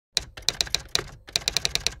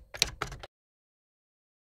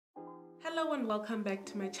Hello and welcome back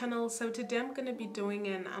to my channel. So today I'm going to be doing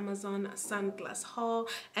an Amazon sunglass haul,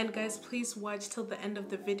 and guys, please watch till the end of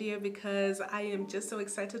the video because I am just so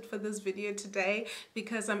excited for this video today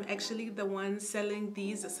because I'm actually the one selling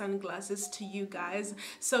these sunglasses to you guys.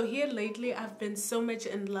 So here lately I've been so much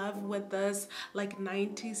in love with this like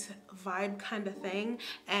 90s vibe kind of thing,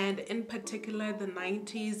 and in particular the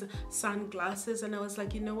 90s sunglasses, and I was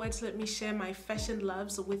like, you know what, let me share my fashion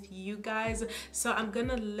loves with you guys. So I'm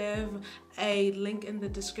gonna leave a link in the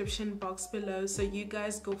description box below so you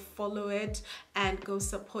guys go follow it and go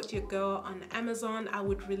support your girl on Amazon. I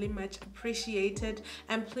would really much appreciate it,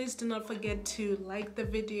 and please do not forget to like the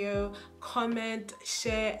video, comment,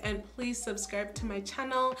 share, and please subscribe to my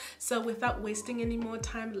channel. So without wasting any more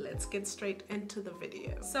time, let's get straight into the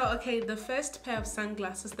video. So okay, the first pair of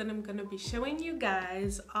sunglasses that I'm gonna be showing you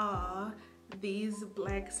guys are these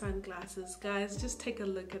black sunglasses. Guys, just take a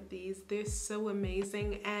look at these. They're so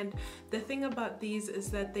amazing, and the thing about these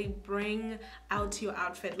is that they bring out your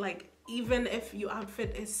outfit. Like, even if your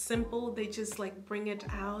outfit is simple, they just like bring it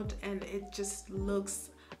out and it just looks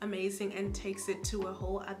amazing and takes it to a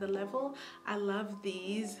whole other level. I love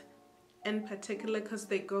these in particular because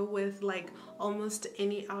they go with like almost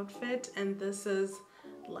any outfit, and this is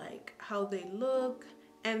like how they look,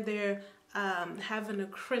 and they're have an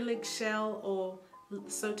acrylic shell, or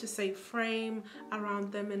so to say frame around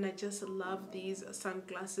them, and I just love these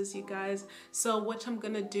sunglasses, you guys. So what I'm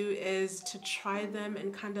gonna do is to try them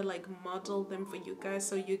and kind of like model them for you guys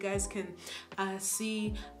so you guys can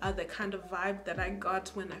see the kind of vibe that I got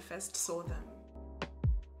when I first saw them.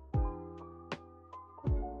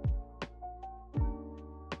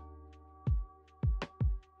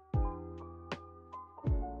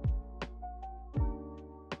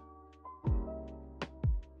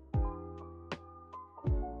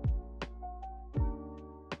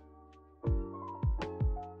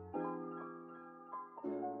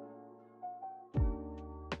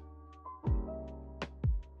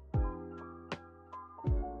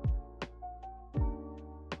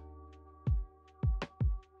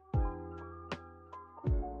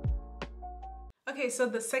 Okay, so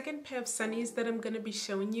the second pair of sunnies that I'm going to be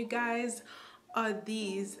showing you guys are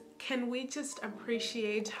these. Can we just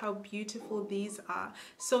appreciate how beautiful these are?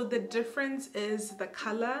 So the difference is the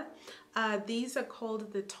color. These are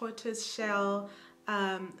called the tortoise shell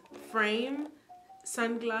frame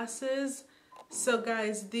sunglasses. So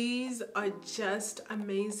guys, these are just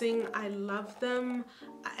amazing. I love them,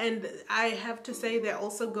 and I have to say they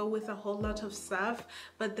also go with a whole lot of stuff,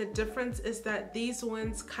 but the difference is that these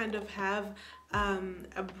ones kind of have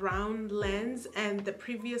a brown lens, and the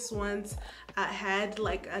previous ones had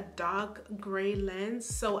like a dark gray lens.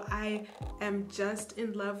 So I am just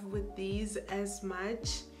in love with these as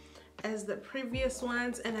much as the previous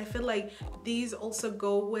ones, and I feel like these also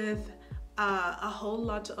go with a whole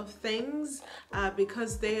lot of things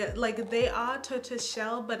because they are tortoise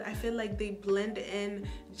shell, but I feel like they blend in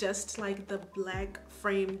just like the black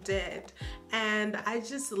frame did, and I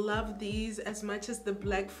just love these as much as the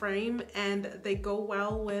black frame, and they go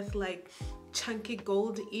well with like chunky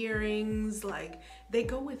gold earrings. Like, they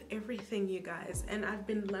go with everything, you guys, and I've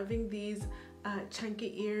been loving these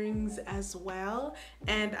chunky earrings as well,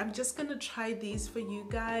 and I'm just gonna try these for you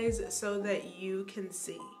guys so that you can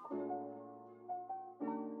see.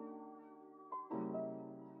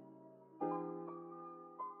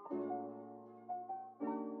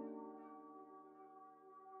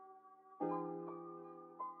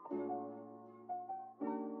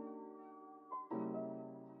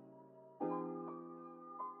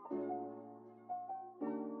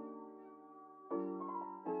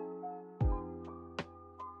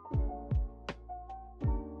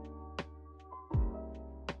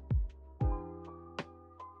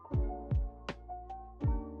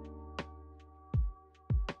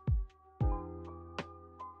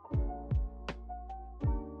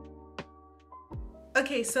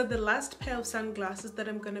 Okay, so the last pair of sunglasses that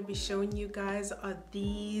I'm going to be showing you guys are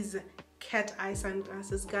these cat eye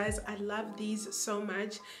sunglasses. Guys, I love these so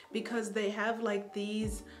much because they have like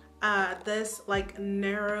these this like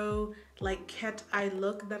narrow like cat eye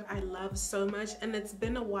look that I love so much, and it's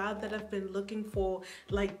been a while that I've been looking for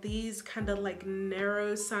like these kind of like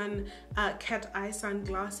narrow cat eye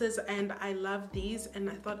sunglasses, and I love these, and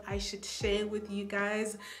I thought I should share with you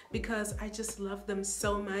guys because I just love them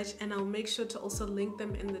so much, and I'll make sure to also link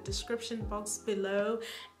them in the description box below.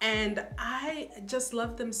 And I just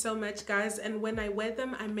love them so much, guys, and when I wear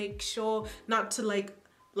them I make sure not to like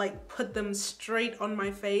like put them straight on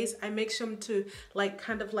my face. I make sure to like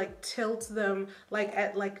kind of like tilt them like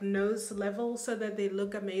at like nose level so that they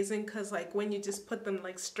look amazing, because like when you just put them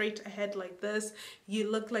like straight ahead like this, you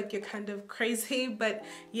look like you're kind of crazy. But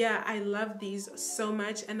yeah, I love these so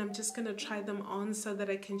much, and I'm just gonna try them on so that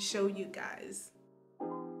I can show you guys.